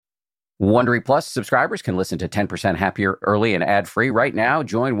Wondery Plus subscribers can listen to 10% Happier early and ad-free right now.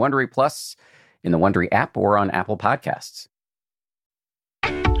 Join Wondery Plus in the Wondery app or on Apple Podcasts.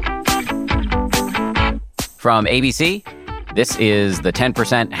 From ABC, this is the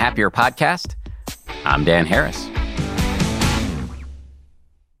 10% Happier podcast. I'm Dan Harris.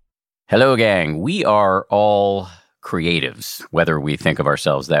 Hello, gang. We are all creatives, whether we think of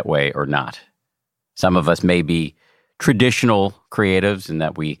ourselves that way or not. Some of us may be traditional creatives in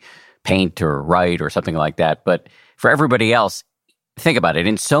that we paint or write or something like that. But for everybody else, think about it.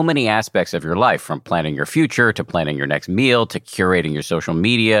 In so many aspects of your life, from planning your future to planning your next meal to curating your social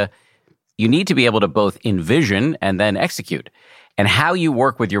media, you need to be able to both envision and then execute. And how you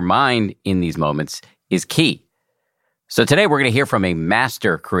work with your mind in these moments is key. So today we're going to hear from a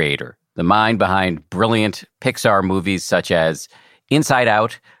master creator, the mind behind brilliant Pixar movies such as Inside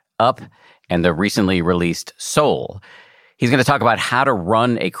Out, Up, and the recently released Soul. He's going to talk about how to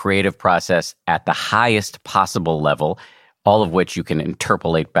run a creative process at the highest possible level, all of which you can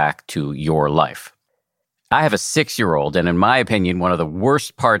interpolate back to your life. I have a 6-year-old, and in my opinion, one of the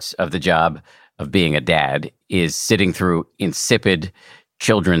worst parts of the job of being a dad is sitting through insipid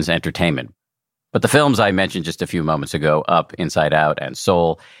children's entertainment. But the films I mentioned just a few moments ago, Up, Inside Out, and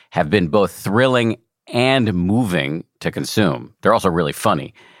Soul, have been both thrilling and moving to consume. They're also really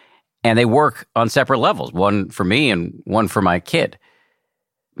funny. And they work on separate levels, one for me and one for my kid.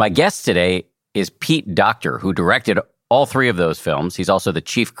 My guest today is Pete Docter, who directed all 3 of those films. He's also the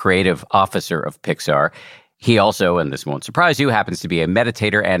chief creative officer of Pixar. He also, and this won't surprise you, happens to be a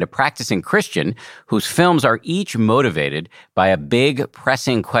meditator and a practicing Christian whose films are each motivated by a big,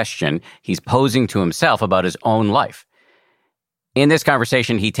 pressing question he's posing to himself about his own life. In this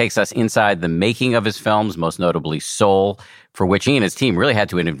conversation, he takes us inside the making of his films, most notably Soul, for which he and his team really had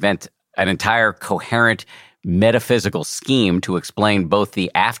to invent an entire coherent metaphysical scheme to explain both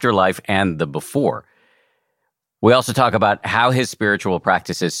the afterlife and the before. We also talk about how his spiritual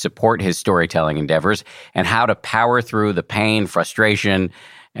practices support his storytelling endeavors and how to power through the pain, frustration,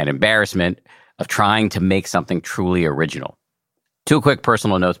 and embarrassment of trying to make something truly original. 2 quick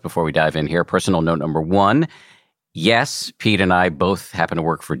personal notes before we dive in here. Personal note number 1, yes, Pete and I both happen to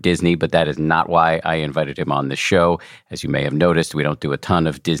work for Disney, but that is not why I invited him on the show. As you may have noticed, we don't do a ton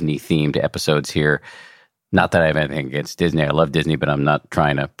of Disney-themed episodes here. Not that I have anything against Disney. I love Disney, but I'm not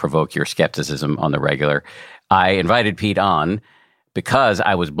trying to provoke your skepticism on the regular. I invited Pete on because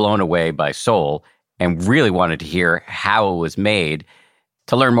I was blown away by Soul and really wanted to hear how it was made,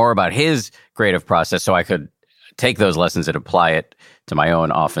 to learn more about his creative process so I could take those lessons and apply it to my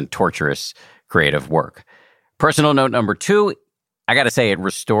own often torturous creative work. Personal note number 2, I got to say it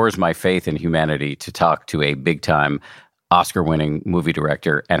restores my faith in humanity to talk to a big-time Oscar-winning movie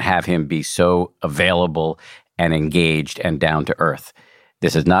director and have him be so available and engaged and down to earth.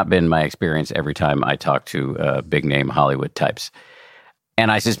 This has not been my experience every time I talk to big-name Hollywood types.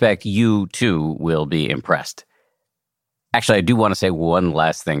 And I suspect you, too, will be impressed. Actually, I do want to say one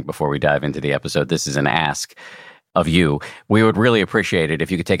last thing before we dive into the episode. This is an ask of you. We would really appreciate it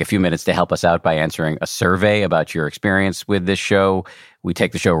if you could take a few minutes to help us out by answering a survey about your experience with this show. We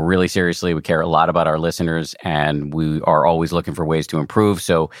take the show really seriously. We care a lot about our listeners, and we are always looking for ways to improve.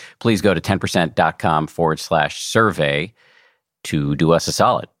 So please go to 10%.com/survey to do us a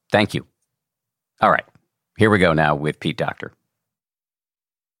solid. Thank you. All right, here we go now with Pete Docter.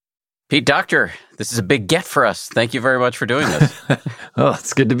 Pete Docter, this is a big get for us. Thank you very much for doing this. Oh,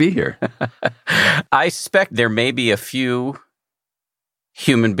 it's good to be here. I suspect there may be a few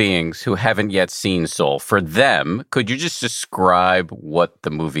human beings who haven't yet seen Soul. For them, could you just describe what the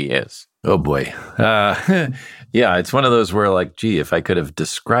movie is? Oh, boy. Yeah, it's one of those where, like, gee, if I could have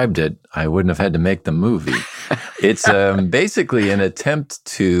described it, I wouldn't have had to make the movie. It's basically an attempt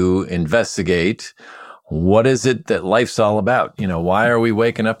to investigate what is it that life's all about? You know, why are we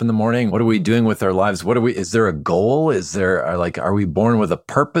waking up in the morning? What are we doing with our lives? Is there a goal? Are we born with a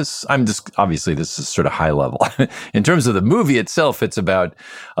purpose? Obviously this is sort of high level. In terms of the movie itself, it's about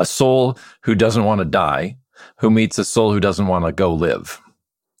a soul who doesn't want to die, who meets a soul who doesn't want to go live.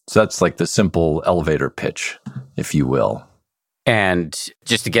 So that's like the simple elevator pitch, if you will. And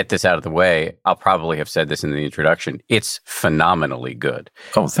just to get this out of the way, I'll probably have said this in the introduction. It's phenomenally good.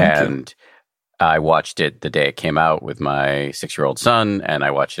 Oh, thank you. And I watched it the day it came out with my 6-year-old son, and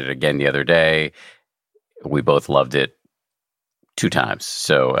I watched it again the other day. We both loved it 2 times.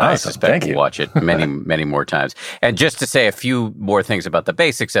 So I suspect we'll watch it many, many more times. And just to say a few more things about the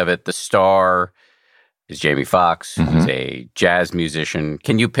basics of it, the star is Jamie Foxx, Mm-hmm. who's a jazz musician.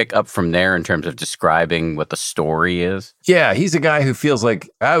 Can you pick up from there in terms of describing what the story is? Yeah, he's a guy who feels like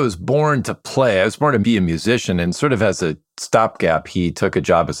I was born to play. I was born to be a musician, and sort of as a stopgap, he took a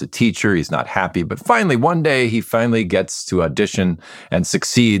job as a teacher. He's not happy, but finally, one day, he finally gets to audition and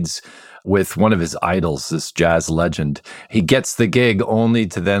succeeds with one of his idols, this jazz legend. He gets the gig only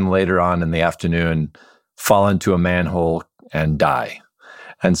to then later on in the afternoon fall into a manhole and die.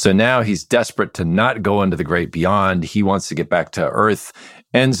 And so now he's desperate to not go into the great beyond. He wants to get back to Earth,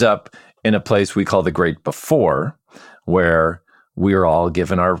 ends up in a place we call the great before, where we're all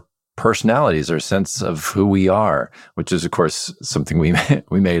given our personalities, our sense of who we are, which is, of course, something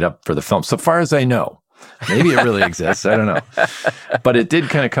we made up for the film. So far as I know, maybe it really exists. I don't know. But it did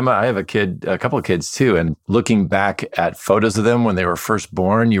kind of come out. I have a couple of kids too. And looking back at photos of them when they were first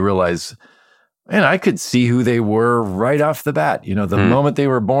born, you realize, man, I could see who they were right off the bat. You know, the moment they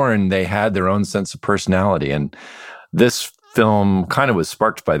were born, they had their own sense of personality. And this film kind of was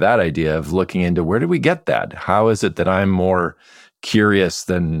sparked by that idea of looking into, where do we get that? How is it that I'm more curious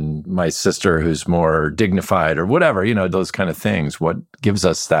than my sister who's more dignified, or whatever, you know, those kind of things? What gives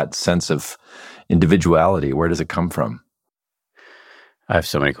us that sense of individuality? Where does it come from? I have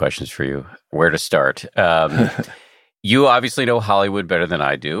so many questions for you. Where to start? You obviously know Hollywood better than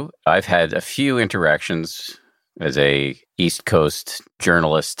I do. I've had a few interactions as a East Coast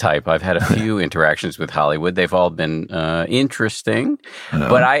journalist type. I've had a few interactions with Hollywood. They've all been interesting.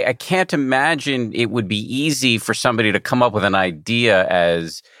 But I can't imagine it would be easy for somebody to come up with an idea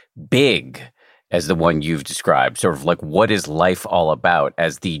as big as the one you've described. Sort of like, what is life all about,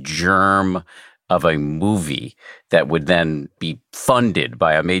 as the germ of a movie that would then be funded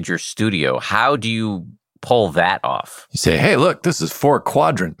by a major studio. How do you pull that off? You say, hey, look, this is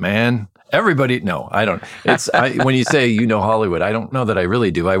 4-quadrant, man. Everybody, no, I don't. When you say you know Hollywood, I don't know that I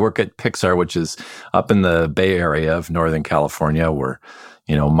really do. I work at Pixar, which is up in the Bay Area of Northern California. We're,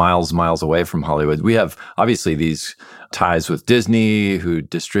 miles away from Hollywood. We have obviously these ties with Disney, who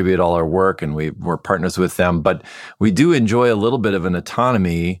distribute all our work, and we're partners with them. But we do enjoy a little bit of an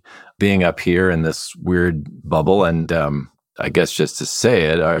autonomy being up here in this weird bubble. And I guess just to say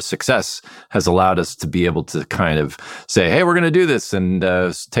it, our success has allowed us to be able to kind of say, hey, we're going to do this and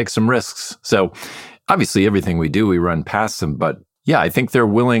take some risks. So obviously everything we do, we run past them. But yeah, I think they're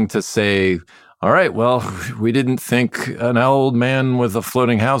willing to say, all right, well, we didn't think an old man with a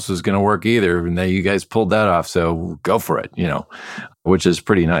floating house was going to work either. And you guys pulled that off. So go for it, which is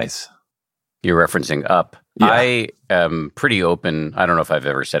pretty nice. You're referencing Up. Yeah. I am pretty open. I don't know if I've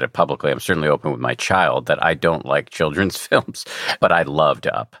ever said it publicly. I'm certainly open with my child that I don't like children's films, but I loved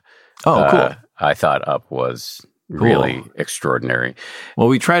Up. Oh, cool. I thought Up was really extraordinary. Well,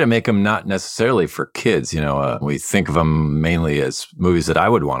 we try to make them not necessarily for kids. We think of them mainly as movies that I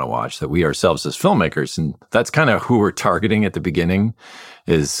would want to watch, that we ourselves as filmmakers. And that's kind of who we're targeting at the beginning,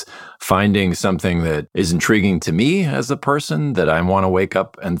 is finding something that is intriguing to me as a person, that I want to wake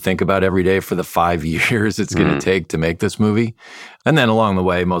up and think about every day for the 5 years it's going to take to make this movie. And then along the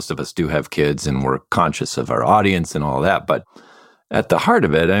way, most of us do have kids and we're conscious of our audience and all that. But at the heart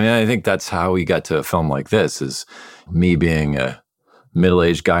of it, I think that's how we got to a film like this, is me being a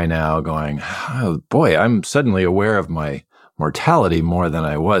middle-aged guy now going, oh boy, I'm suddenly aware of my mortality more than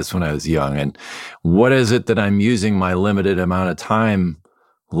I was when I was young. And what is it that I'm using my limited amount of time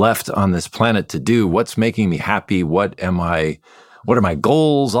left on this planet to do? What's making me happy? What are my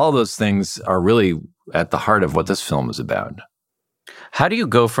goals? All those things are really at the heart of what this film is about. How do you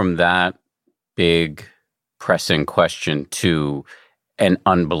go from that big pressing question to an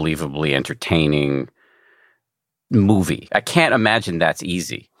unbelievably entertaining movie? I can't imagine that's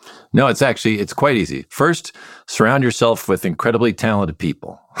easy. No, it's quite easy. First, surround yourself with incredibly talented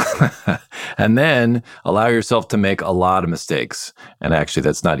people. And then allow yourself to make a lot of mistakes. And actually,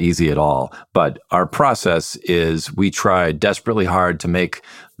 that's not easy at all. But our process is, we try desperately hard to make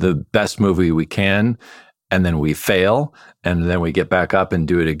the best movie we can, and then we fail, and then we get back up and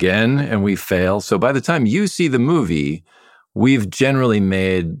do it again, and we fail. So by the time you see the movie, we've generally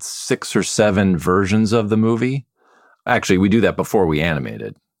made 6 or 7 versions of the movie. Actually, we do that before we animate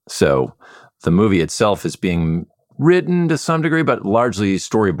it. So the movie itself is being written to some degree, but largely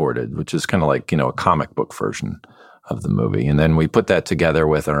storyboarded, which is kind of like, a comic book version of the movie. And then we put that together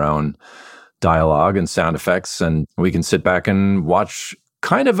with our own dialogue and sound effects, and we can sit back and watch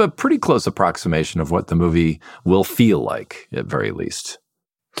kind of a pretty close approximation of what the movie will feel like, at very least.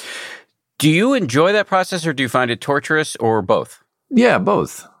 Do you enjoy that process, or do you find it torturous, or both? Yeah,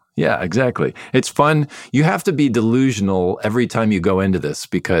 both. Yeah, exactly. It's fun. You have to be delusional every time you go into this,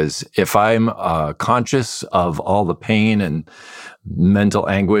 because if I'm conscious of all the pain and mental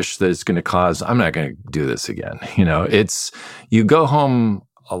anguish that it's going to cause, I'm not going to do this again. You go home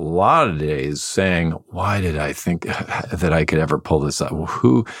a lot of days saying, why did I think that I could ever pull this up?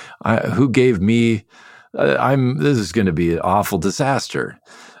 Who gave me, this is going to be an awful disaster.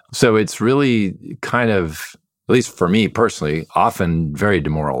 So it's really kind of, at least for me personally, often very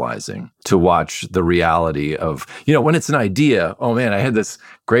demoralizing to watch the reality of, when it's an idea. Oh man, I had this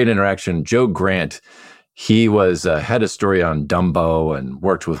great interaction. Joe Grant, he was head of story on Dumbo and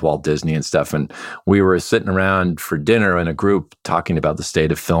worked with Walt Disney and stuff. And we were sitting around for dinner in a group talking about the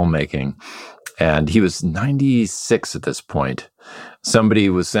state of filmmaking. And he was 96 at this point. Somebody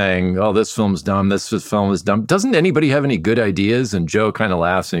was saying, oh, this film's dumb. This film is dumb. Doesn't anybody have any good ideas? And Joe kind of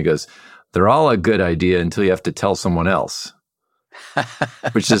laughs and he goes, they're all a good idea until you have to tell someone else,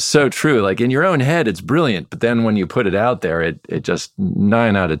 which is so true. Like in your own head, it's brilliant. But then when you put it out there, it just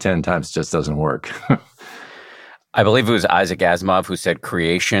 9 out of 10 times just doesn't work. I believe it was Isaac Asimov who said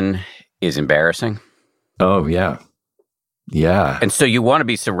creation is embarrassing. Oh, yeah. Yeah. And so you want to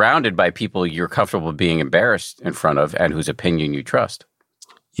be surrounded by people you're comfortable being embarrassed in front of and whose opinion you trust.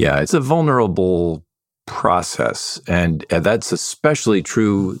 Yeah, it's a vulnerable process. And that's especially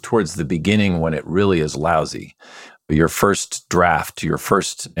true towards the beginning when it really is lousy. Your first draft, your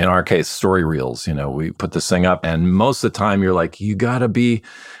first, in our case, story reels, we put this thing up and most of the time you're like, you got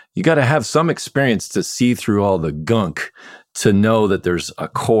to have some experience to see through all the gunk to know that there's a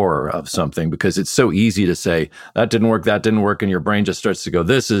core of something, because it's so easy to say, that didn't work, and your brain just starts to go,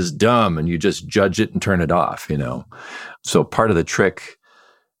 this is dumb, and you just judge it and turn it off, So part of the trick,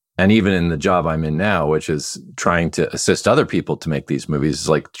 and even in the job I'm in now, which is trying to assist other people to make these movies, is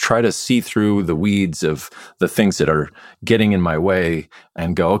like try to see through the weeds of the things that are getting in my way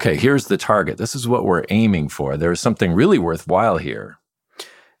and go, okay, here's the target. This is what we're aiming for. There's something really worthwhile here.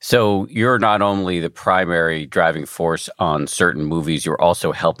 So you're not only the primary driving force on certain movies, you're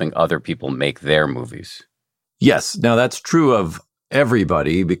also helping other people make their movies. Yes. Now that's true of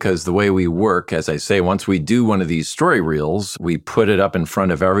everybody, because the way we work, as I say, once we do one of these story reels, we put it up in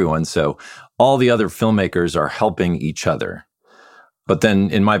front of everyone. So all the other filmmakers are helping each other. But then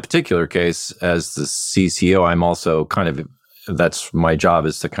in my particular case, as the CCO, I'm also that's my job,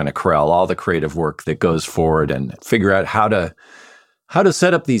 is to kind of corral all the creative work that goes forward and figure out how to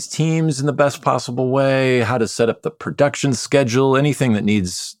set up these teams in the best possible way, how to set up the production schedule, anything that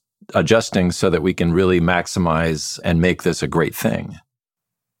needs adjusting so that we can really maximize and make this a great thing.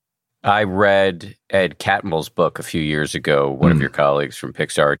 I read Ed Catmull's book a few years ago, one of your colleagues from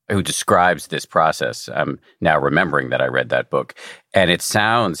Pixar, who describes this process. I'm now remembering that I read that book. And it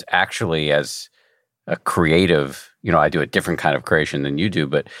sounds actually, as a creative, I do a different kind of creation than you do,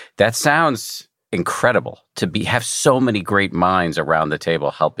 but that sounds incredible to have so many great minds around the table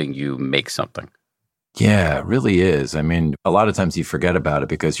helping you make something. Yeah, it really is. I mean, a lot of times you forget about it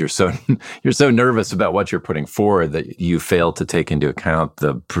because you're so nervous about what you're putting forward that you fail to take into account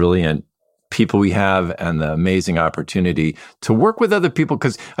the brilliant people we have and the amazing opportunity to work with other people.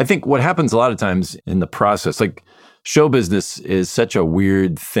 Because I think what happens a lot of times in the process, like show business is such a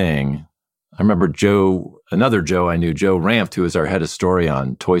weird thing. I remember another Joe I knew, Joe Ranft, who was our head of story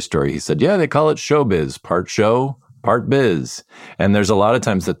on Toy Story. He said, yeah, they call it showbiz, part show, part biz. And there's a lot of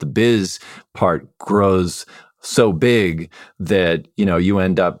times that the biz part grows so big that, you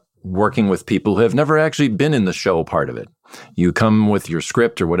end up working with people who have never actually been in the show part of it. You come with your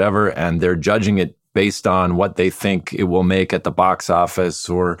script or whatever, and they're judging it based on what they think it will make at the box office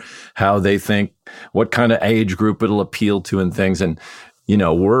or how they think, what kind of age group it'll appeal to and things. And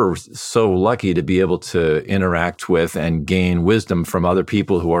we're so lucky to be able to interact with and gain wisdom from other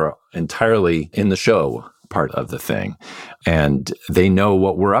people who are entirely in the show part of the thing. And they know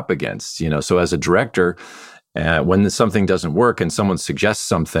what we're up against, So as a director, when something doesn't work and someone suggests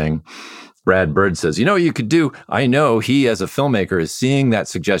something, Brad Bird says, what you could do? I know he, as a filmmaker, is seeing that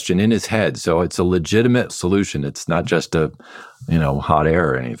suggestion in his head. So it's a legitimate solution. It's not just a, hot air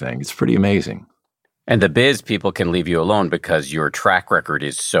or anything. It's pretty amazing. And the biz people can leave you alone because your track record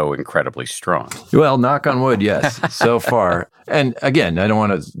is so incredibly strong. Well, knock on wood, yes, so far. And again, I don't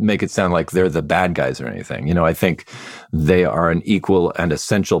want to make it sound like they're the bad guys or anything. I think they are an equal and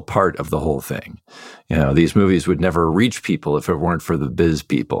essential part of the whole thing. These movies would never reach people if it weren't for the biz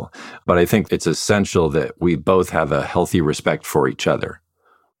people. But I think it's essential that we both have a healthy respect for each other.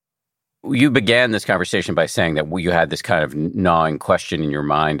 You began this conversation by saying that you had this kind of gnawing question in your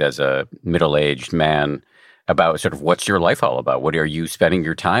mind as a middle-aged man about sort of what's your life all about? What are you spending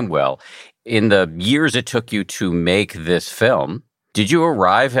your time well? In the years it took you to make this film, Did you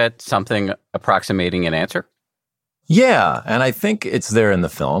arrive at something approximating an answer? Yeah, and I think it's there in the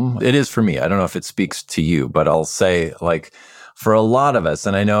film. It is for me. I don't know if it speaks to you, but I'll say, like, for a lot of us,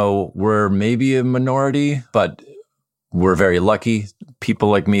 and I know we're maybe a minority, but we're very lucky, people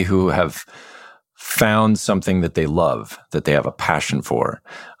like me who have found something that they love, that they have a passion for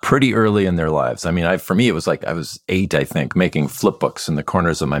pretty early in their lives. I mean, for me, it was like I was 8, I think, making flip books in the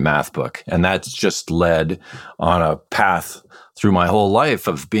corners of my math book. And that's just led on a path through my whole life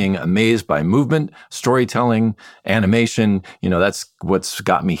of being amazed by movement, storytelling, animation. That's what's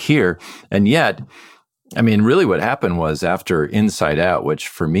got me here. And yet, I mean, really what happened was after Inside Out, which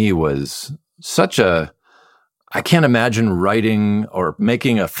for me was I can't imagine writing or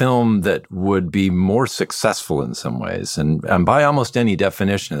making a film that would be more successful in some ways. And by almost any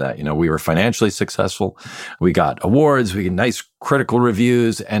definition of that, we were financially successful. We got awards, we got nice critical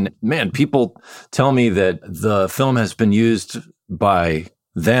reviews. And man, people tell me that the film has been used by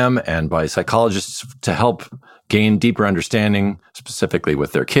them and by psychologists to help gain deeper understanding, specifically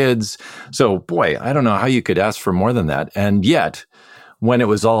with their kids. So boy, I don't know how you could ask for more than that. And yet, when it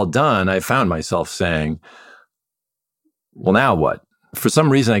was all done, I found myself saying, well, now what? For some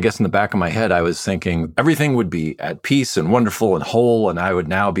reason, I guess in the back of my head, I was thinking everything would be at peace and wonderful and whole, and I would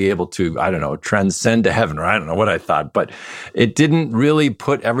now be able to, I don't know, transcend to heaven, or I don't know what I thought, but it didn't really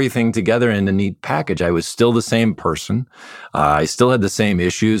put everything together in a neat package. I was still the same person. I still had the same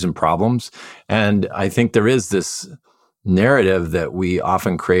issues and problems. And I think there is this narrative that we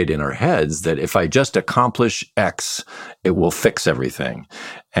often create in our heads that if I just accomplish X, it will fix everything.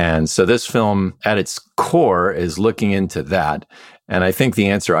 And so this film at its core is looking into that. And I think the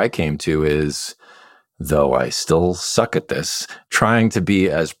answer I came to is, though I still suck at this, trying to be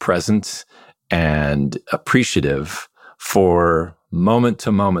as present and appreciative for moment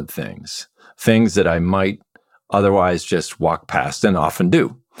to moment things that I might otherwise just walk past and often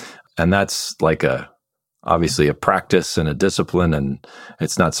do. And that's like obviously a practice and a discipline, and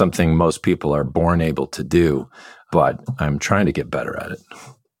it's not something most people are born able to do, but I'm trying to get better at it.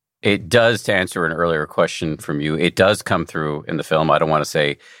 It does, to answer an earlier question from you, it does come through in the film. I don't want to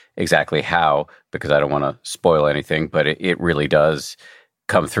say exactly how, because I don't want to spoil anything, but it really does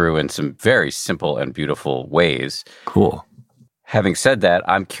come through in some very simple and beautiful ways. Cool. Having said that,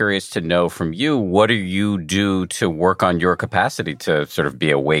 I'm curious to know from you, what do you do to work on your capacity to sort of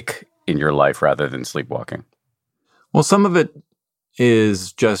be awake in your life rather than sleepwalking? Well, some of it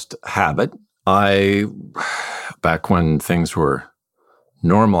is just habit. Back when things were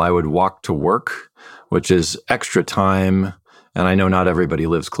normal, I would walk to work, which is extra time. And I know not everybody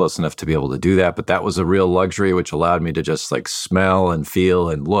lives close enough to be able to do that, but that was a real luxury, which allowed me to just like smell and feel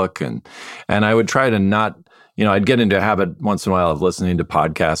and look. And I would try to not, I'd get into a habit once in a while of listening to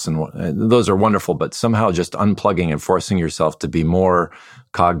podcasts, and those are wonderful, but somehow just unplugging and forcing yourself to be more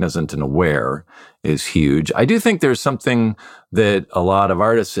cognizant and aware is huge. I do think there's something that a lot of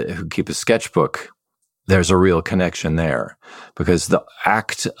artists who keep a sketchbook, there's a real connection there, because the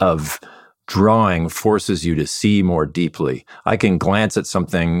act of drawing forces you to see more deeply. I can glance at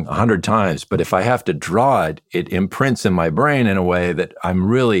something 100 times, but if I have to draw it, it imprints in my brain in a way that I'm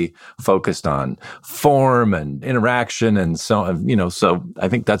really focused on form and interaction. And so, so I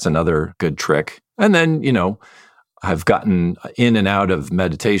think that's another good trick. And then, I've gotten in and out of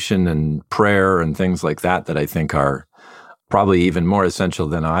meditation and prayer and things like that I think are probably even more essential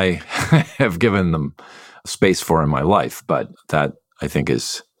than I have given them space for in my life. But that, I think,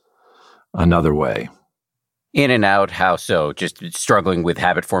 is another way. In and out, how so? Just struggling with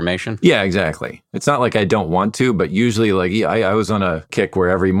habit formation? Yeah, exactly. It's not like I don't want to, but usually I was on a kick where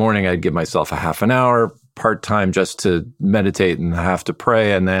every morning I'd give myself a half an hour part-time just to meditate and have to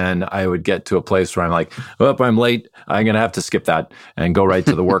pray. And then I would get to a place where I'm like, oh, I'm late. I'm going to have to skip that and go right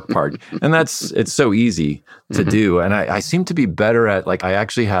to the work part. And it's so easy to do. And I seem to be better at, I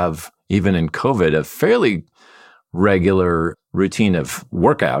actually have, even in COVID, a fairly regular routine of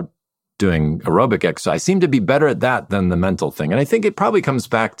workout, doing aerobic exercise. I seem to be better at that than the mental thing. And I think it probably comes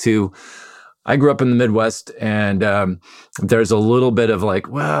back to, I grew up in the Midwest, and there's a little bit of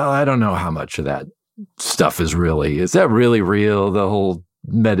I don't know how much of that stuff is that really real? The whole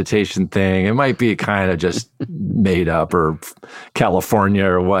meditation thing, it might be kind of just made up, or California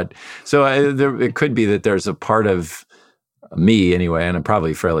or what. So it could be that there's a part of me anyway, and I'm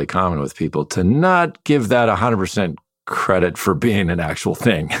probably fairly common with people, to not give that 100% credit for being an actual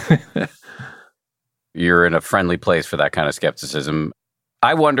thing. You're in a friendly place for that kind of skepticism.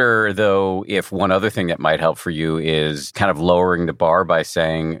 I wonder, though, if one other thing that might help for you is kind of lowering the bar by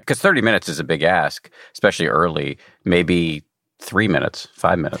saying, because 30 minutes is a big ask, especially early, maybe 3 minutes,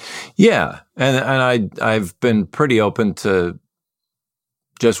 5 minutes. Yeah. And I've been pretty open to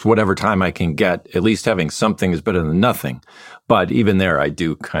just whatever time I can get. At least having something is better than nothing. But even there, I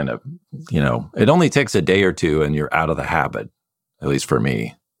do kind of, it only takes a day or two and you're out of the habit, at least for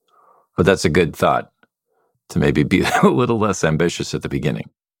me. But that's a good thought, to maybe be a little less ambitious at the beginning.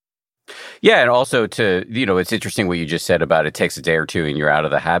 Yeah, and also it's interesting what you just said about it takes a day or two and you're out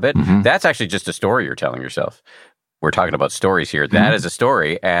of the habit. Mm-hmm. That's actually just a story you're telling yourself. We're talking about stories here. Mm-hmm. That is a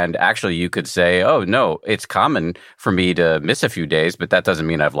story. And actually you could say, oh, no, it's common for me to miss a few days, but that doesn't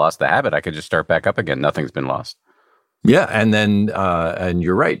mean I've lost the habit. I could just start back up again. Nothing's been lost. Yeah, and then and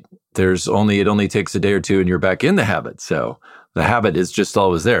you're right. It only takes a day or two and you're back in the habit. So the habit is just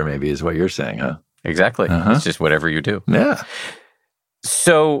always there, maybe, is what you're saying, huh? Exactly. Uh-huh. It's just whatever you do. Yeah.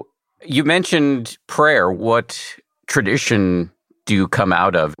 So you mentioned prayer. What tradition do you come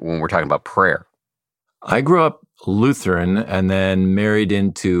out of when we're talking about prayer? I grew up Lutheran and then married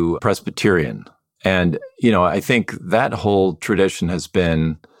into Presbyterian. And, I think that whole tradition has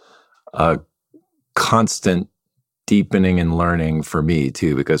been a constant deepening and learning for me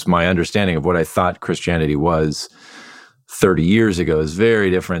too, because my understanding of what I thought Christianity was 30 years ago is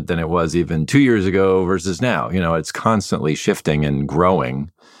very different than it was even 2 years ago versus now. It's constantly shifting and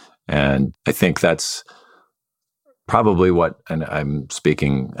growing. And I think that's probably and I'm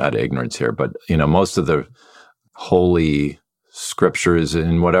speaking out of ignorance here, but, most of the holy scriptures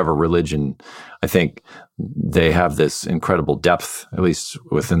in whatever religion, I think they have this incredible depth, at least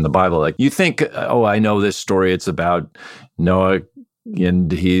within the Bible. Like you think, oh, I know this story. It's about Noah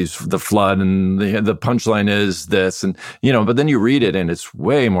and he's the flood and the punchline is this. And, but then you read it and it's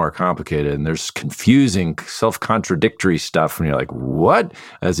way more complicated and there's confusing, self-contradictory stuff. And you're like, what?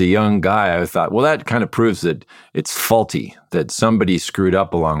 As a young guy, I thought, well, that kind of proves that it's faulty, that somebody screwed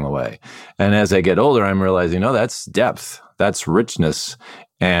up along the way. And as I get older, I'm realizing, no, that's depth. That's richness.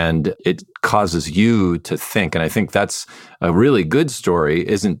 And it causes you to think. And I think that's a really good story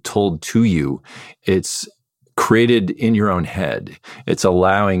isn't told to you. It's created in your own head. It's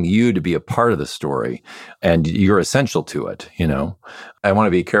allowing you to be a part of the story and you're essential to it. I want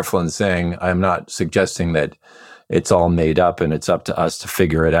to be careful in saying I'm not suggesting that it's all made up and it's up to us to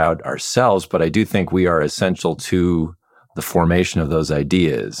figure it out ourselves. But I do think we are essential to the formation of those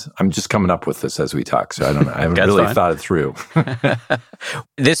ideas. I'm just coming up with this as we talk, so I don't know. I haven't really thought it through.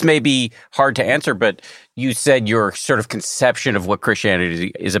 This may be hard to answer, but you said your sort of conception of what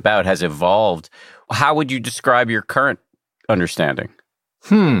Christianity is about has evolved. How would you describe your current understanding?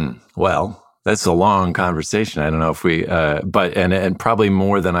 Well, that's a long conversation. I don't know if we, and probably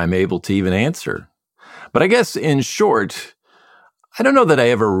more than I'm able to even answer. But I guess in short, I don't know that I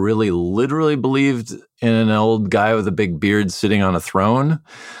ever really literally believed in an old guy with a big beard sitting on a throne.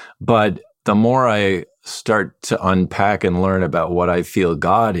 But the more I start to unpack and learn about what I feel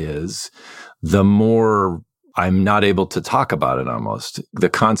God is, the more I'm not able to talk about it almost. The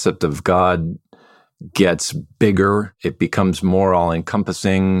concept of God gets bigger. It becomes more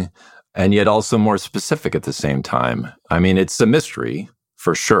all-encompassing and yet also more specific at the same time. I mean, it's a mystery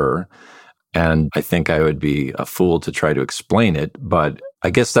for sure. And I think I would be a fool to try to explain it. But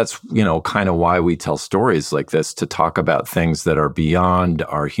I guess that's, kind of why we tell stories like this, to talk about things that are beyond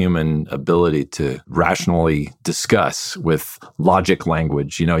our human ability to rationally discuss with logic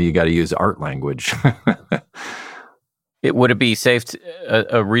language. You got to use art language. Would it be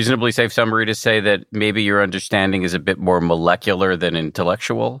a reasonably safe summary to say that maybe your understanding is a bit more molecular than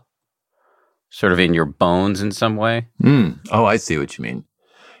intellectual? Sort of in your bones in some way? Oh, I see what you mean.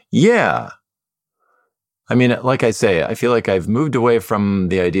 Yeah. I mean, like I say, I feel like I've moved away from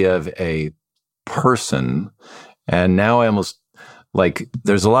the idea of a person, and now I almost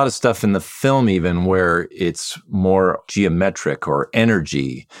there's a lot of stuff in the film even where it's more geometric or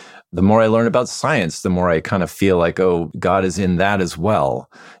energy. The more I learn about science, the more I kind of feel like, oh, God is in that as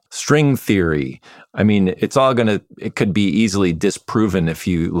well. String theory. I mean, it could be easily disproven if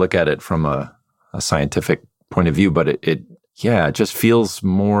you look at it from a scientific point of view, but it just feels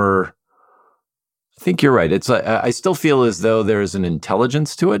more. I think you're right. I still feel as though there's an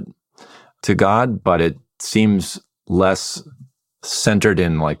intelligence to God, but it seems less centered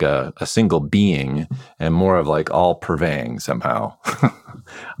in like a single being and more of like all purveying somehow.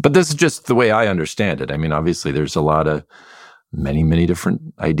 But this is just the way I understand it. I mean, obviously there's a lot of many different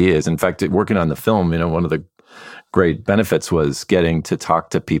ideas. In fact, working on the film, one of the great benefits was getting to talk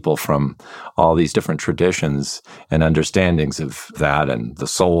to people from all these different traditions and understandings of that and the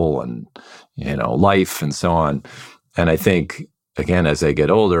soul and, life and so on. And I think, again, as I get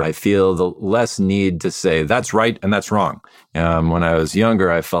older, I feel the less need to say that's right and that's wrong. When I was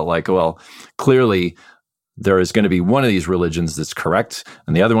younger, I felt like, well, clearly there is going to be one of these religions that's correct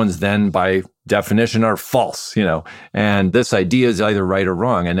and the other one's then by definition are false, and this idea is either right or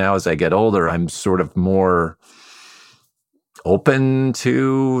wrong. And now as I get older, I'm sort of more open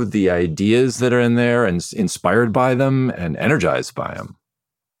to the ideas that are in there and inspired by them and energized by them.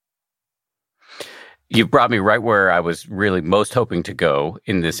 You brought me right where I was really most hoping to go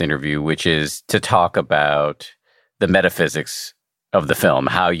in this interview, which is to talk about the metaphysics of the film,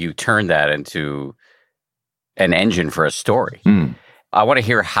 how you turn that into an engine for a story. I want to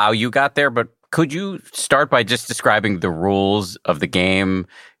hear how you got there, but could you start by just describing the rules of the game?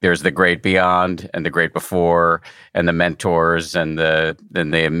 There's the great beyond and the great before and the mentors and the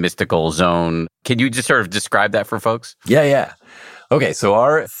mystical zone. Can you just sort of describe that for folks? Yeah. Okay, so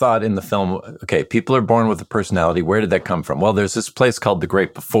our thought in the film, people are born with a personality. Where did that come from? Well, there's this place called the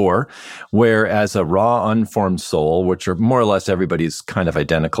Great Before, where as a raw, unformed soul, which are more or less everybody's kind of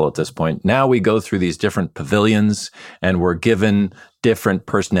identical at this point, now we go through these different pavilions and we're given different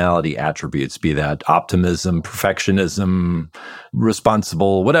personality attributes, be that optimism, perfectionism,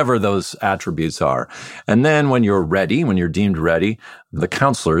 responsible, whatever those attributes are. And then when you're ready, when you're deemed ready, the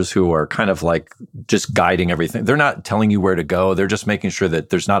counselors who are kind of like just guiding everything, they're not telling you where to go. They're just making sure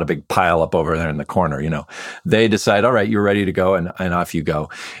that there's not a big pile up over there in the corner. They decide, all right, you're ready to go, and off you go.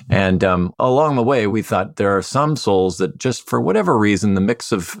 And along the way, we thought there are some souls that just for whatever reason, the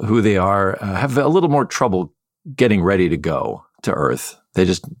mix of who they are, have a little more trouble getting ready to go to Earth.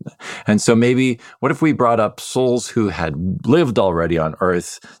 And so maybe what if we brought up souls who had lived already on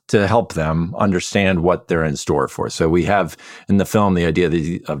Earth to help them understand what they're in store for? So we have in the film the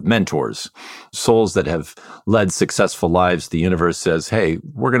idea of mentors, souls that have led successful lives. The universe says, hey,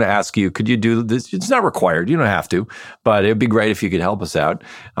 we're going to ask you, could you do this? It's not required. You don't have to, but it'd be great if you could help us out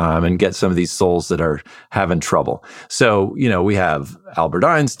and get some of these souls that are having trouble. So, we have Albert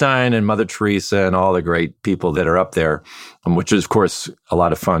Einstein and Mother Teresa and all the great people that are up there, which is, of course, a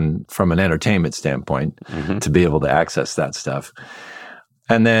lot of fun from an entertainment standpoint to be able to access that stuff.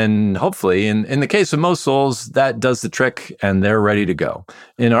 And then hopefully, in the case of most souls, that does the trick and they're ready to go.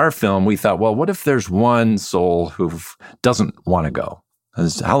 In our film, we thought, well, what if there's one soul who doesn't want to go?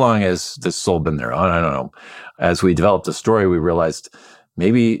 How long has this soul been there? I don't know. As we developed the story, we realized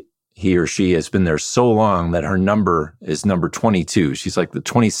maybe he or she has been there so long that her number is number 22. She's like the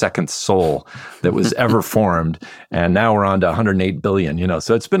 22nd soul that was ever formed. And now we're on to 108 billion,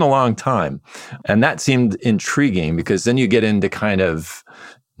 so it's been a long time. And that seemed intriguing because then you get into kind of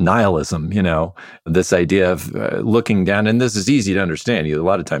nihilism, this idea of looking down. And this is easy to understand. A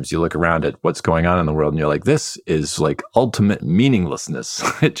lot of times you look around at what's going on in the world and you're like, this is like ultimate meaninglessness.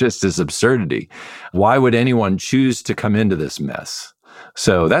 It just is absurdity. Why would anyone choose to come into this mess?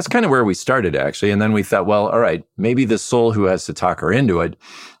 So that's kind of where we started, actually. And then we thought, well, all right, maybe the soul who has to talk her into it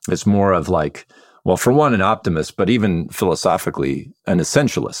is more of like, well, for one, an optimist, but even philosophically, an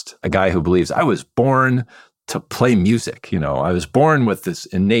essentialist, a guy who believes I was born to play music. I was born with this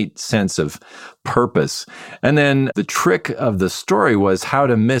innate sense of purpose. And then the trick of the story was how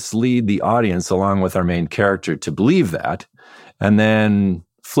to mislead the audience along with our main character to believe that and then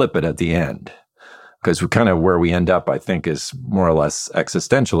flip it at the end. Because kind of where we end up, I think, is more or less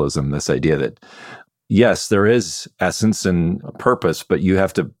existentialism, this idea that, yes, there is essence and purpose, but you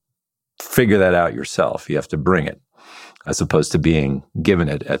have to figure that out yourself. You have to bring it, as opposed to being given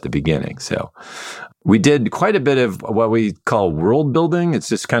it at the beginning. So we did quite a bit of what we call world building. It's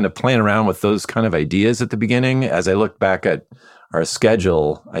just kind of playing around with those kind of ideas at the beginning. As I look back at our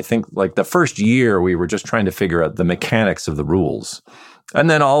schedule, I think like the first year, we were just trying to figure out the mechanics of the rules. And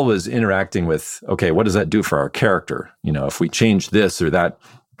then always interacting with, okay, what does that do for our character? If we change this or that,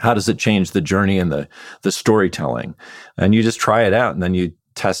 how does it change the journey and the storytelling? And you just try it out and then you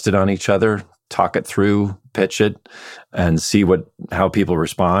test it on each other, talk it through, pitch it, and see how people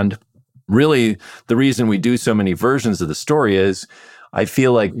respond. Really, the reason we do so many versions of the story is I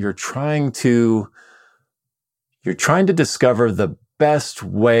feel like you're trying to discover the best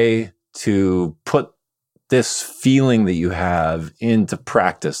way to put this feeling that you have into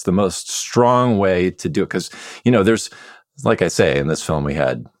practice, the most strong way to do it. Because, there's, like I say, in this film, we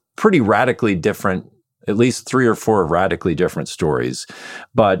had pretty radically different, at least 3 or 4 radically different stories.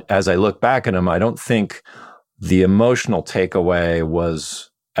 But as I look back at them, I don't think the emotional takeaway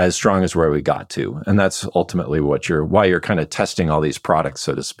was as strong as where we got to. And that's ultimately why you're kind of testing all these products,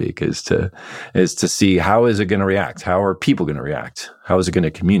 so to speak, is to see how is it going to react? How are people going to react? How is it going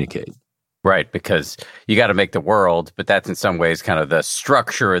to communicate? Right, because you got to make the world, but that's in some ways kind of the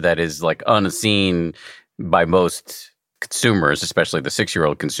structure that is like unseen by most consumers, especially the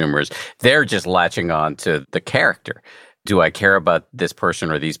 6-year-old consumers. They're just latching on to the character. Do I care about this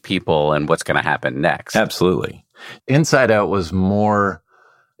person or these people and what's going to happen next? Absolutely. Inside Out was more,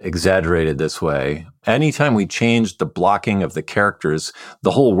 exaggerated this way. Anytime we changed the blocking of the characters,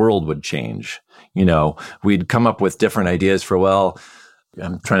 the whole world would change. We'd come up with different ideas for,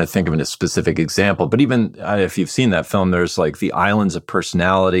 I'm trying to think of a specific example, but even if you've seen that film, there's like the islands of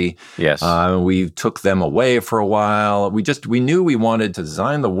personality. Yes. We took them away for a while. We knew we wanted to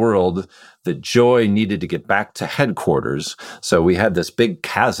design the world that Joy needed to get back to headquarters. So we had this big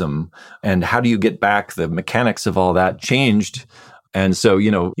chasm, and how do you get back? The mechanics of all that changed. And so,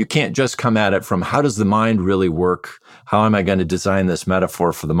 you can't just come at it from how does the mind really work? How am I going to design this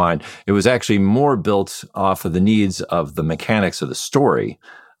metaphor for the mind? It was actually more built off of the needs of the mechanics of the story.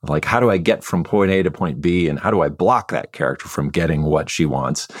 Like, how do I get from point A to point B? And how do I block that character from getting what she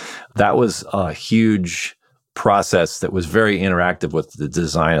wants? That was a huge process that was very interactive with the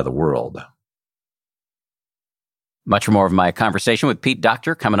design of the world. Much more of my conversation with Pete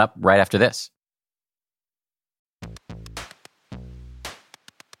Docter coming up right after this.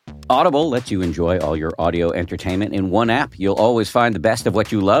 Audible lets you enjoy all your audio entertainment in one app. You'll always find the best of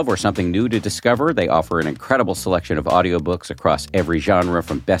what you love or something new to discover. They offer an incredible selection of audiobooks across every genre,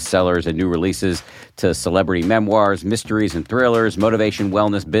 from bestsellers and new releases to celebrity memoirs, mysteries and thrillers, motivation,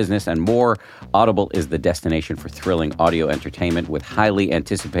 wellness, business, and more. Audible is the destination for thrilling audio entertainment with highly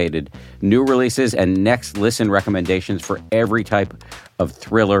anticipated new releases and next listen recommendations for every type of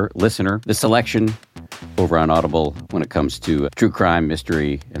thriller listener. The selection over on Audible when it comes to true crime,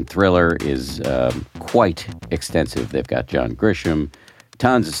 mystery, and thriller is quite extensive. They've got John Grisham,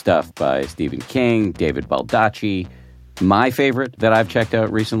 tons of stuff by Stephen King, David Baldacci. My favorite that I've checked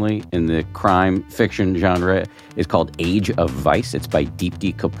out recently in the crime fiction genre is called Age of Vice. It's by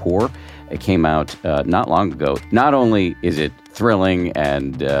Deepti Kapoor. It came out not long ago. Not only is it thrilling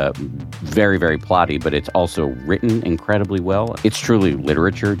and very, very plotty, but it's also written incredibly well. It's truly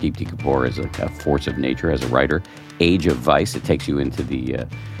literature. Deepti Kapoor is a force of nature as a writer. Age of Vice, it takes you into the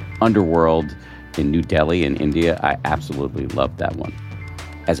underworld in New Delhi in India. I absolutely loved that one.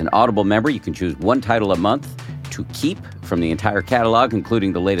 As an Audible member, you can choose one title a month to keep from the entire catalog,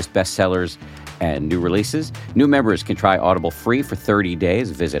 including the latest bestsellers and new releases. New members can try Audible free for 30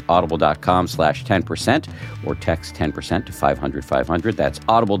 days. Visit audible.com/10% or text 10% to 500-500. That's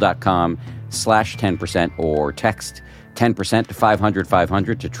audible.com/10% or text 10% to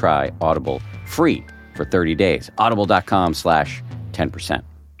 500-500 to try Audible free for 30 days. Audible.com/10%.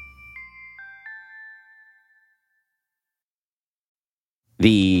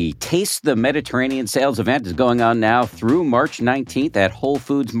 The Taste the Mediterranean sales event is going on now through March 19th at Whole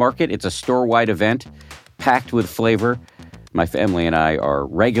Foods Market. It's a store-wide event packed with flavor. My family and I are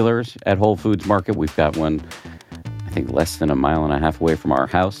regulars at Whole Foods Market. We've got one, I think, less than a mile and a half away from our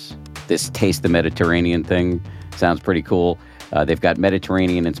house. This Taste the Mediterranean thing sounds pretty cool. They've got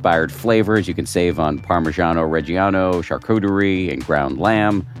Mediterranean-inspired flavors. You can save on Parmigiano Reggiano, charcuterie, and ground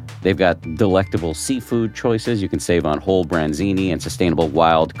lamb. They've got delectable seafood choices. You can save on whole branzini and sustainable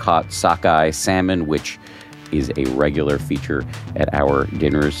wild-caught sockeye salmon, which is a regular feature at our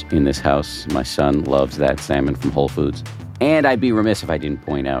dinners in this house. My son loves that salmon from Whole Foods. And I'd be remiss if I didn't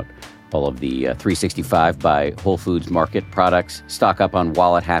point out all of the 365 by Whole Foods Market products. Stock up on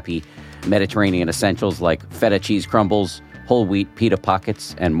wallet-happy Mediterranean essentials like feta cheese crumbles, whole wheat pita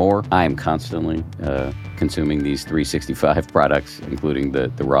pockets, and more. I am constantly consuming these 365 products, including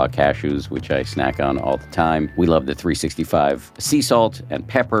the raw cashews, which I snack on all the time. We love the 365 sea salt and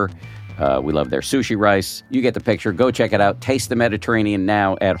pepper. We love their sushi rice. You get the picture. Go check it out. Taste the Mediterranean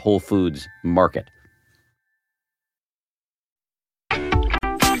now at Whole Foods Market.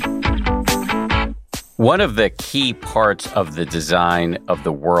 One of the key parts of the design of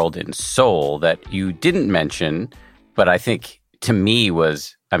the world in Seoul that you didn't mention, but I think to me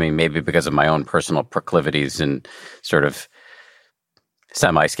was, maybe because of my own personal proclivities and sort of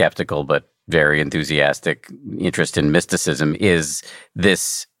semi-skeptical but very enthusiastic interest in mysticism, is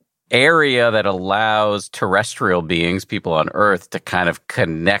this area that allows terrestrial beings, people on Earth, to kind of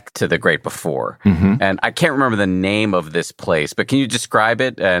connect to the great before. Mm-hmm. And I can't remember the name of this place, but can you describe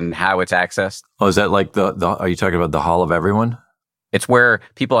it and how it's accessed? Oh, is that like are you talking about the Hall of Everyone? It's where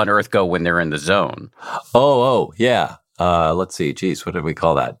people on Earth go when they're in the zone. Oh, yeah. Let's see. Geez, what did we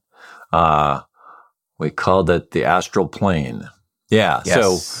call that? We called it the astral plane. Yeah. Yes.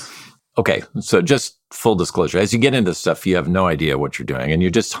 So, okay. So just full disclosure, as you get into stuff, you have no idea what you're doing, and you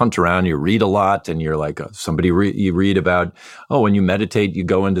just hunt around, you read a lot, and you're like, you read about, when you meditate, you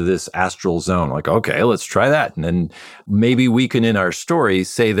go into this astral zone. Like, okay, let's try that. And then maybe we can, in our story,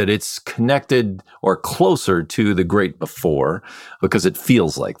 say that it's connected or closer to the great before, because it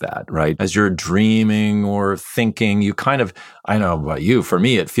feels like that, right? As you're dreaming or thinking, you kind of, I don't know about you, for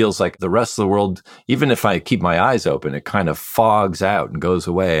me, it feels like the rest of the world, even if I keep my eyes open, it kind of fogs out and goes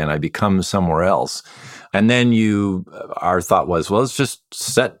away, and I become somewhere else. And then our thought was, well, let's just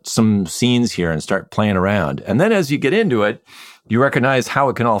set some scenes here and start playing around. And then as you get into it, you recognize how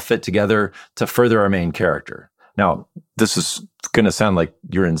it can all fit together to further our main character. Now, this is going to sound like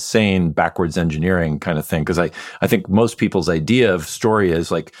you're insane backwards engineering kind of thing, because I think most people's idea of story is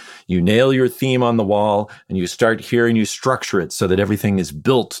like you nail your theme on the wall and you start here and you structure it so that everything is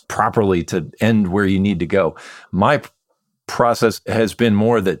built properly to end where you need to go. My process has been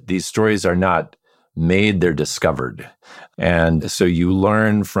more that these stories are not made, they're discovered. And so you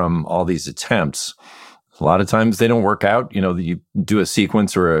learn from all these attempts. A lot of times they don't work out. You do a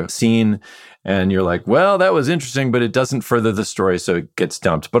sequence or a scene and you're like, well, that was interesting, but it doesn't further the story, so it gets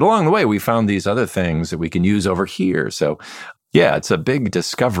dumped. But along the way, we found these other things that we can use over here. So yeah, it's a big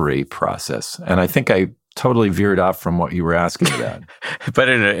discovery process. And I think I totally veered off from what you were asking about. But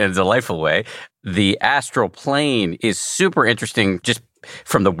in a delightful way. The astral plane is super interesting just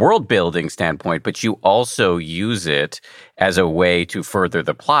from the world building standpoint, but you also use it as a way to further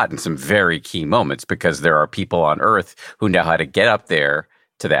the plot in some very key moments, because there are people on Earth who know how to get up there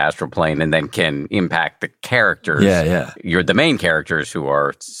to the astral plane and then can impact the characters. Yeah. You're the main characters who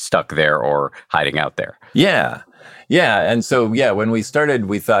are stuck there or hiding out there. Yeah. And so, when we started,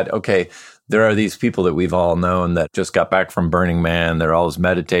 we thought, okay, there are these people that we've all known that just got back from Burning Man. They're always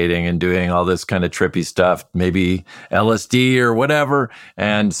meditating and doing all this kind of trippy stuff, maybe LSD or whatever.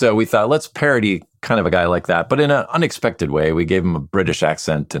 And so we thought, let's parody kind of a guy like that, but in an unexpected way. We gave him a British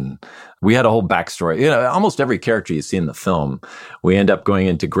accent and we had a whole backstory. Almost every character you see in the film, we end up going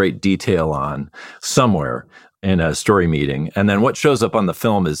into great detail on somewhere in a story meeting. And then what shows up on the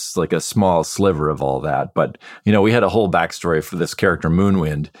film is like a small sliver of all that. But, we had a whole backstory for this character,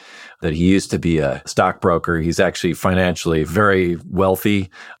 Moonwind, that he used to be a stockbroker. He's actually financially very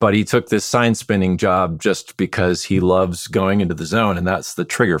wealthy, but he took this sign spinning job just because he loves going into the zone. And that's the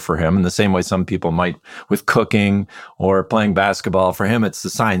trigger for him. In the same way some people might with cooking or playing basketball, for him, it's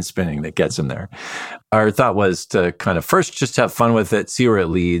the sign spinning that gets him there. Our thought was to kind of first just have fun with it, see where it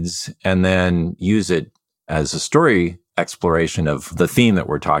leads, and then use it as a story exploration of the theme that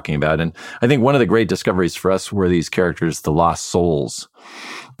we're talking about. And I think one of the great discoveries for us were these characters, the lost souls,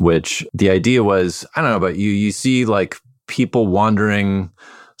 which the idea was, I don't know about you, you see like people wandering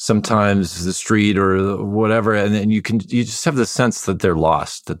sometimes the street or whatever, and then you just have the sense that they're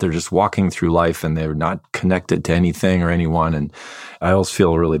lost, that they're just walking through life and they're not connected to anything or anyone. And I always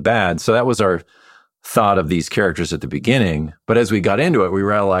feel really bad. So that was our thought of these characters at the beginning. But as we got into it, we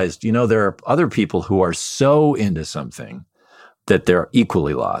realized, there are other people who are so into something that they're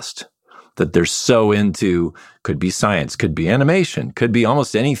equally lost, that they're so into, could be science, could be animation, could be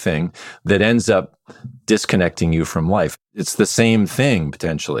almost anything that ends up disconnecting you from life. It's the same thing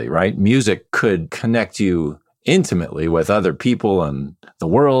potentially, right? Music could connect you intimately with other people and the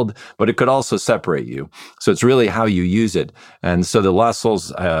world, but it could also separate you. So it's really how you use it. And so the Lost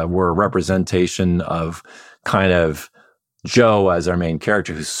Souls were a representation of kind of Joe as our main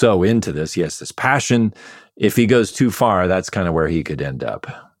character who's so into this. He has this passion. If he goes too far, that's kind of where he could end up.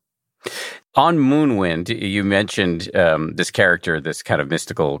 On Moonwind, you mentioned this character, this kind of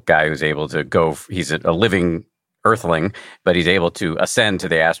mystical guy who's able to go, he's a living earthling, but he's able to ascend to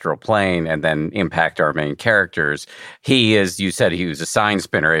the astral plane and then impact our main characters. He is, you said he was a sign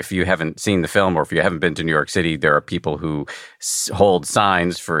spinner. If you haven't seen the film or if you haven't been to New York City, there are people who hold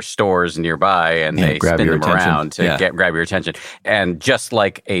signs for stores nearby and they spin them around to grab your attention. And just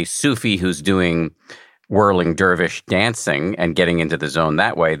like a Sufi who's doing whirling dervish dancing and getting into the zone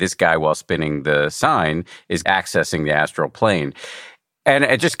that way, this guy, while spinning the sign, is accessing the astral plane. And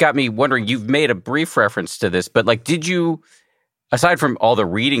it just got me wondering, you've made a brief reference to this, but did you, aside from all the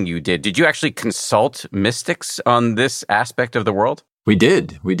reading you did you actually consult mystics on this aspect of the world? We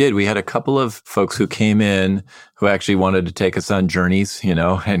did. We had a couple of folks who came in who actually wanted to take us on journeys,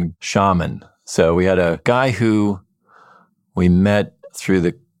 and shaman. So we had a guy who we met through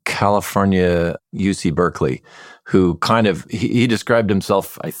the California UC Berkeley, who he described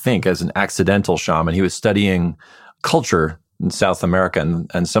himself, I think, as an accidental shaman. He was studying culture in South America,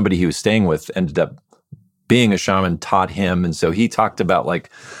 and somebody he was staying with ended up being a shaman, taught him. And so he talked about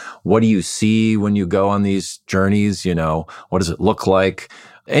what do you see when you go on these journeys? What does it look like?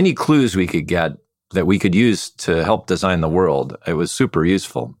 Any clues we could get that we could use to help design the world. It was super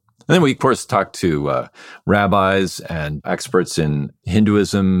useful. And then we, of course, talked to rabbis and experts in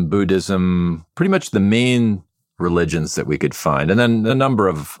Hinduism, Buddhism, pretty much the main religions that we could find, and then a number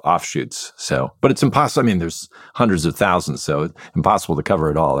of offshoots. But it's impossible. I mean, there's hundreds of thousands, so it's impossible to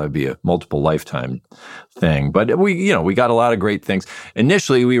cover it all. That would be a multiple lifetime thing. But we got a lot of great things.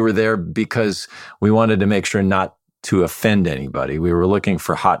 Initially, we were there because we wanted to make sure not to offend anybody. We were looking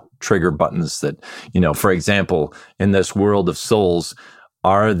for hot trigger buttons that, for example, in this world of souls,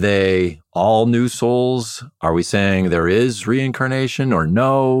 are they all new souls? Are we saying there is reincarnation or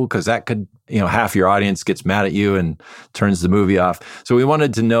no? Because that could, half your audience gets mad at you and turns the movie off. So we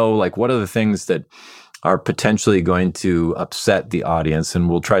wanted to know, what are the things that are potentially going to upset the audience, and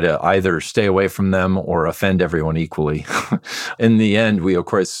we'll try to either stay away from them or offend everyone equally. In the end, of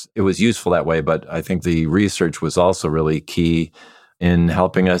course, it was useful that way, but I think the research was also really key in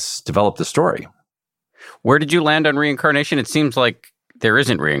helping us develop the story. Where did you land on reincarnation? It seems like there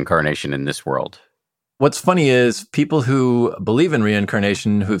isn't reincarnation in this world. What's funny is people who believe in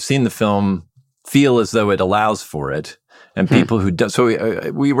reincarnation, who've seen the film, feel as though it allows for it. And people who don't.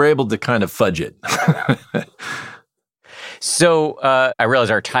 So we were able to kind of fudge it. So I realize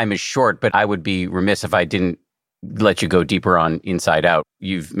our time is short, but I would be remiss if I didn't let you go deeper on Inside Out.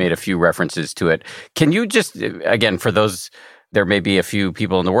 You've made a few references to it. Can you just, again, for those, there may be a few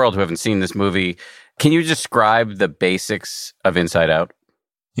people in the world who haven't seen this movie, can you describe the basics of Inside Out?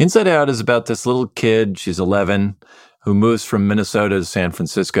 Inside Out is about this little kid, she's 11, who moves from Minnesota to San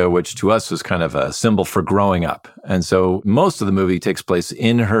Francisco, which to us was kind of a symbol for growing up. And so most of the movie takes place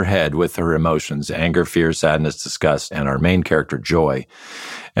in her head with her emotions, anger, fear, sadness, disgust, and our main character, Joy.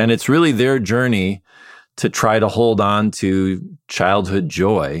 And it's really their journey to try to hold on to childhood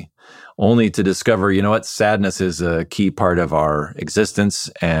joy, only to discover, sadness is a key part of our existence,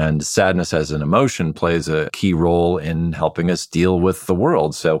 and sadness as an emotion plays a key role in helping us deal with the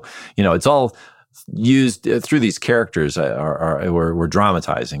world. So, it's all used through these characters. We're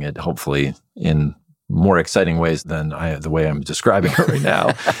dramatizing it, hopefully, in more exciting ways than the way I'm describing it right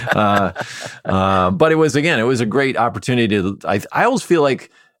now. But it was a great opportunity I always feel like,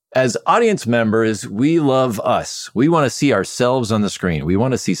 as audience members, we love us. We want to see ourselves on the screen. We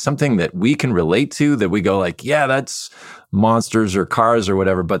want to see something that we can relate to, that we go yeah, that's monsters or cars or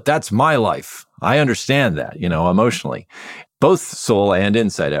whatever, but that's my life. I understand that, emotionally. Both Soul and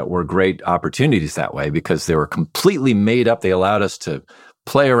Inside Out were great opportunities that way because they were completely made up. They allowed us to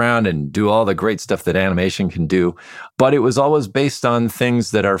play around and do all the great stuff that animation can do. But it was always based on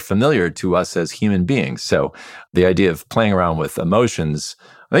things that are familiar to us as human beings. So the idea of playing around with emotions,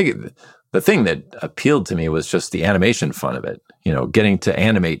 I think the thing that appealed to me was just the animation fun of it. Getting to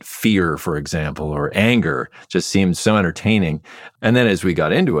animate fear, for example, or anger just seemed so entertaining. And then as we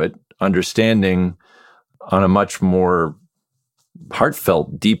got into it, understanding on a much more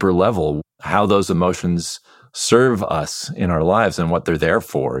heartfelt, deeper level how those emotions serve us in our lives and what they're there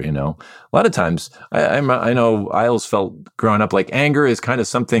for. A lot of times I know I always felt growing up like anger is kind of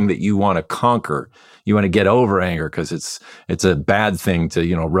something that you want to conquer. You want to get over anger because it's a bad thing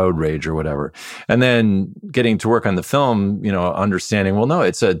to, road rage or whatever. And then getting to work on the film, understanding, well, no,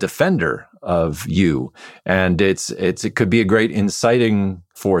 it's a defender of you. And it could be a great inciting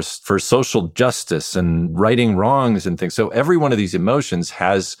force for social justice and righting wrongs and things. So every one of these emotions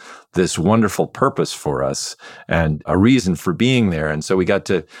has this wonderful purpose for us and a reason for being there. And so we got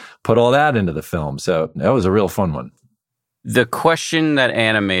to put all that into the film. So that was a real fun one. The question that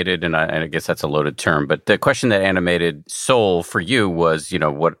animated, and I guess that's a loaded term, but the question that animated Soul for you was,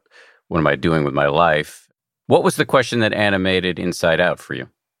 what am I doing with my life? What was the question that animated Inside Out for you?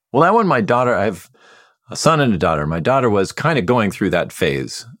 Well, that one, my daughter, I have a son and a daughter. My daughter was kind of going through that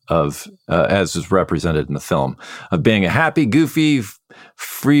phase of, as is represented in the film, of being a happy, goofy,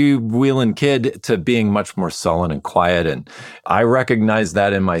 freewheeling kid to being much more sullen and quiet. And I recognized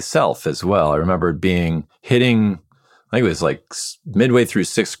that in myself as well. I remember hitting, I think it was like midway through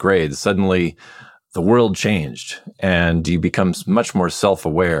 6th grade, suddenly the world changed and you become much more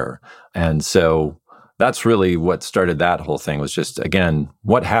self-aware. And so that's really what started that whole thing, was just, again,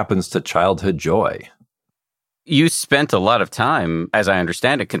 what happens to childhood joy? You spent a lot of time, as I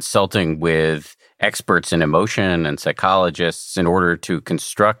understand it, consulting with experts in emotion and psychologists in order to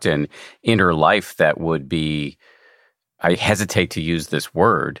construct an inner life that would be, I hesitate to use this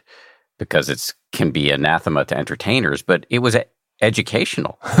word because it can be anathema to entertainers, but it was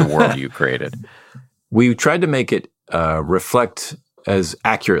educational, the world you created. We tried to make it reflect as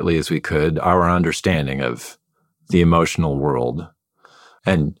accurately as we could our understanding of the emotional world.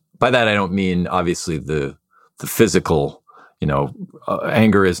 And by that, I don't mean, obviously, the physical,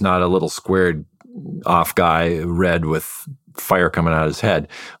 anger is not a little squared off guy, red with fire coming out of his head.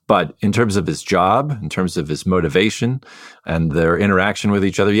 But in terms of his job, in terms of his motivation and their interaction with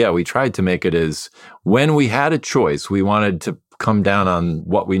each other, yeah, we tried to make it as when we had a choice, we wanted to come down on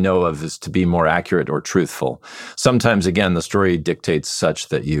what we know of as to be more accurate or truthful. Sometimes, again, the story dictates such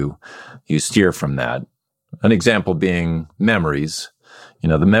that you steer from that. An example being memories. You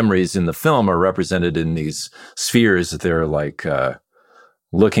know, the memories in the film are represented in these spheres that they're like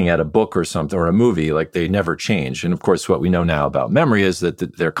looking at a book or something or a movie, like they never change. And of course, what we know now about memory is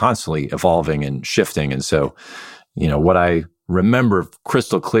that they're constantly evolving and shifting. And so, you know, what I remember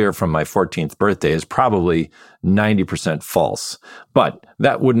crystal clear from my 14th birthday is probably 90% false. But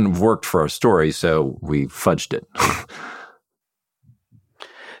that wouldn't have worked for our story, so we fudged it.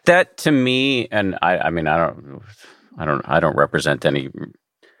 That to me, and I mean, I don't represent any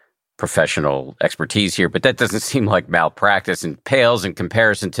professional expertise here, but that doesn't seem like malpractice and pales in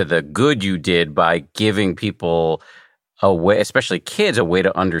comparison to the good you did by giving people a way, especially kids, a way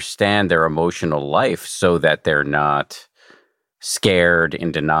to understand their emotional life so that they're not scared,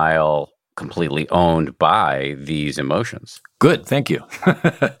 in denial, completely owned by these emotions. Good. Thank you.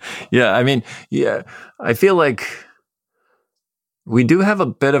 Yeah. I mean, yeah, I feel like we do have a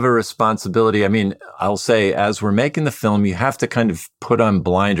bit of a responsibility. I mean, I'll say as we're making the film, you have to kind of put on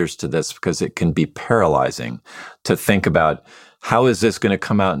blinders to this because it can be paralyzing to think about how is this going to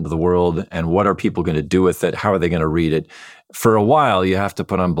come out into the world and what are people going to do with it? How are they going to read it? For a while, you have to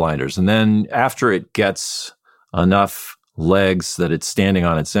put on blinders. And then after it gets enough legs that it's standing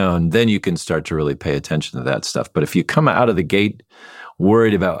on its own, then you can start to really pay attention to that stuff. But if you come out of the gate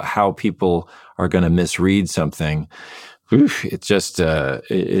worried about how people are going to misread something, it just,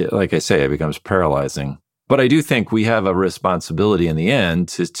 like I say, it becomes paralyzing. But I do think we have a responsibility in the end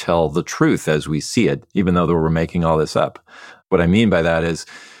to tell the truth as we see it, even though we're making all this up. What I mean by that is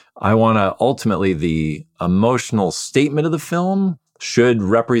I want to ultimately the emotional statement of the film should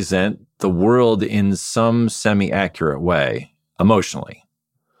represent the world in some semi-accurate way, emotionally.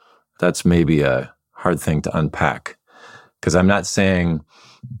 That's maybe a hard thing to unpack because I'm not saying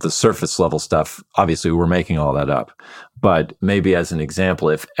the surface level stuff. Obviously, we're making all that up. But maybe as an example,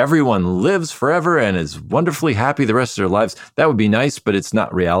 if everyone lives forever and is wonderfully happy the rest of their lives, that would be nice, but it's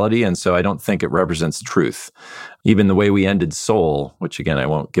not reality. And so I don't think it represents truth. Even the way we ended Soul, which again, I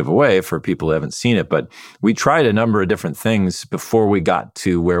won't give away for people who haven't seen it, but we tried a number of different things before we got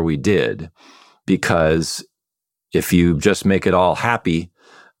to where we did. Because if you just make it all happy,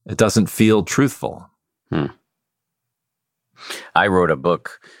 it doesn't feel truthful. I wrote a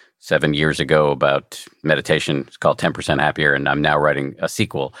book 7 years ago about meditation. It's called 10% Happier, and I'm now writing a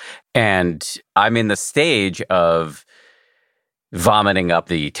sequel. And I'm in the stage of vomiting up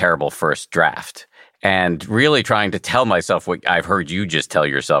the terrible first draft and really trying to tell myself what I've heard you just tell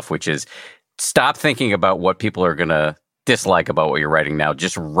yourself, which is stop thinking about what people are going to dislike about what you're writing now.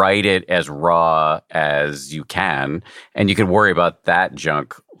 Just write it as raw as you can, and you can worry about that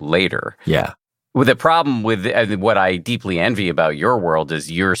junk later. Yeah. With the problem with what I deeply envy about your world is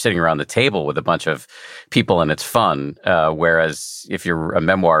you're sitting around the table with a bunch of people and it's fun. Whereas if you're a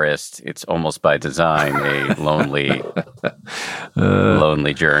memoirist, it's almost by design a lonely,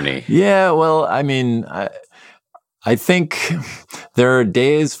 lonely journey. Yeah, well, I mean, I think there are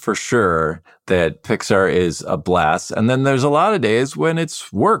days for sure that Pixar is a blast. And then there's a lot of days when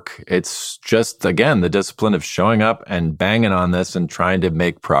it's work. It's just, again, the discipline of showing up and banging on this and trying to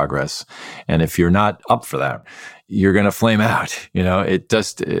make progress. And if you're not up for that, you're going to flame out. You know,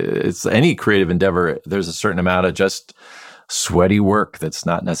 it's any creative endeavor. There's a certain amount of just sweaty work that's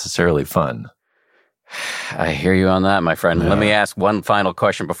not necessarily fun. I hear you on that, my friend. Yeah. Let me ask one final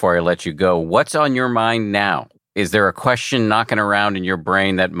question before I let you go. What's on your mind now? Is there a question knocking around in your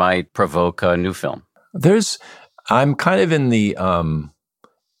brain that might provoke a new film? I'm kind of in the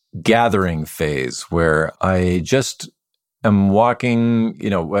gathering phase where I just am walking, you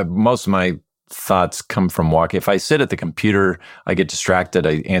know, most of my thoughts come from walking. If I sit at the computer, I get distracted,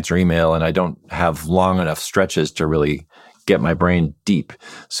 I answer email, and I don't have long enough stretches to really get my brain deep.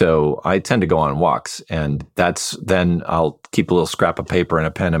 So I tend to go on walks, and then I'll keep a little scrap of paper and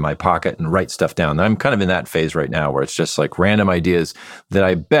a pen in my pocket and write stuff down. And I'm kind of in that phase right now where it's just like random ideas that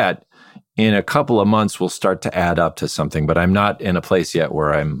I bet in a couple of months will start to add up to something, but I'm not in a place yet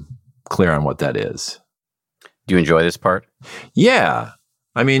where I'm clear on what that is. Do you enjoy this part? Yeah.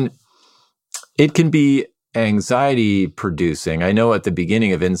 I mean, it can be anxiety producing. I know at the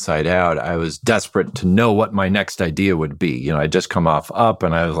beginning of Inside Out, I was desperate to know what my next idea would be. You know, I'd just come off Up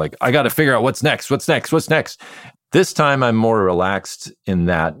and I was like, I got to figure out what's next. This time I'm more relaxed in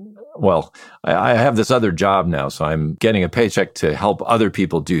that well, I have this other job now, so I'm getting a paycheck to help other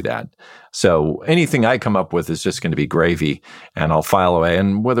people do that. So anything I come up with is just going to be gravy, and I'll file away.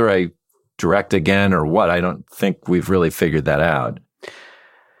 And whether I direct again or what, I don't think we've really figured that out.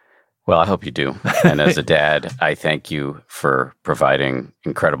 Well, I hope you do. And as a dad, I thank you for providing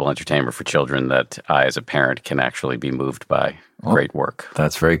incredible entertainment for children that I, as a parent, can actually be moved by. Great work.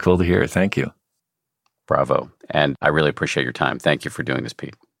 That's very cool to hear. Thank you. Bravo. And I really appreciate your time. Thank you for doing this,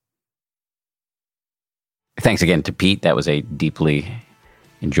 Pete. Thanks again to Pete. That was a deeply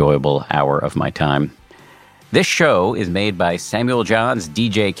enjoyable hour of my time. This show is made by Samuel Johns,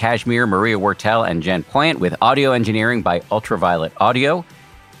 DJ Kashmir, Maria Wertel, and Jen Plant, with audio engineering by Ultraviolet Audio.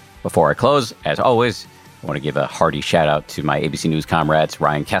 Before I close, as always, I want to give a hearty shout out to my ABC News comrades,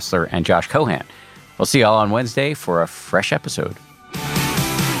 Ryan Kessler and Josh Cohan. We'll see you all on Wednesday for a fresh episode.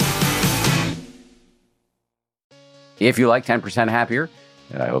 If you like 10% Happier,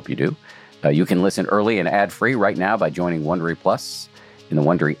 and I hope you do, you can listen early and ad-free right now by joining Wondery Plus in the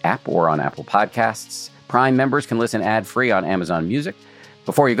Wondery app or on Apple Podcasts. Prime members can listen ad-free on Amazon Music.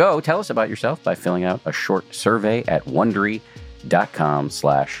 Before you go, tell us about yourself by filling out a short survey at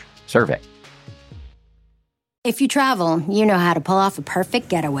Wondery.com/survey. If you travel, you know how to pull off a perfect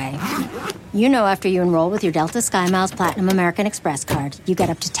getaway. You know after you enroll with your Delta SkyMiles Platinum American Express card, you get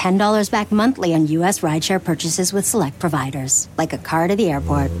up to $10 back monthly on U.S. rideshare purchases with select providers, like a car to the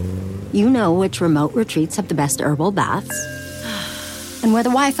airport. You know which remote retreats have the best herbal baths, and where the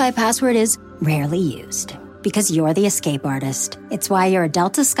Wi-Fi password is rarely used, because you're the escape artist. It's why you're a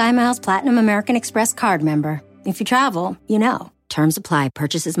Delta SkyMiles Platinum American Express card member. If you travel, you know. Terms apply.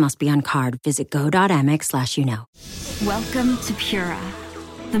 Purchases must be on card. Visit go.amex/you-know. Welcome to Pura,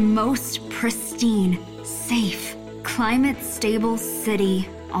 the most pristine, safe, climate-stable city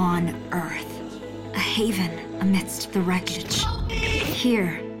on Earth. A haven amidst the wreckage.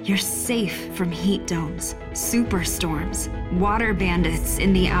 Here, you're safe from heat domes, superstorms, water bandits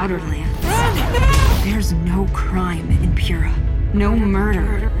in the outer lands. There's no crime in Pura. No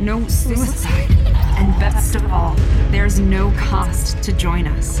murder, no suicide. And best of all, there's no cost to join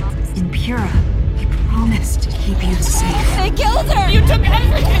us. In Pura, we promise to keep you safe. They killed her! You took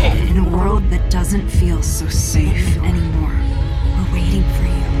everything! In a world that doesn't feel so safe anymore, we're waiting for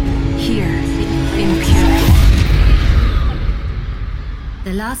you. Here, in Pura.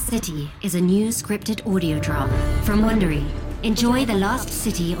 The Last City is a new scripted audio drama from Wondery. Enjoy The Last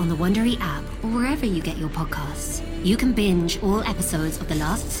City on the Wondery app or wherever you get your podcasts. You can binge all episodes of The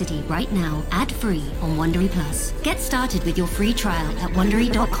Last City right now, ad-free on Wondery Plus. Get started with your free trial at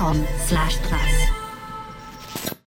Wondery.com/plus.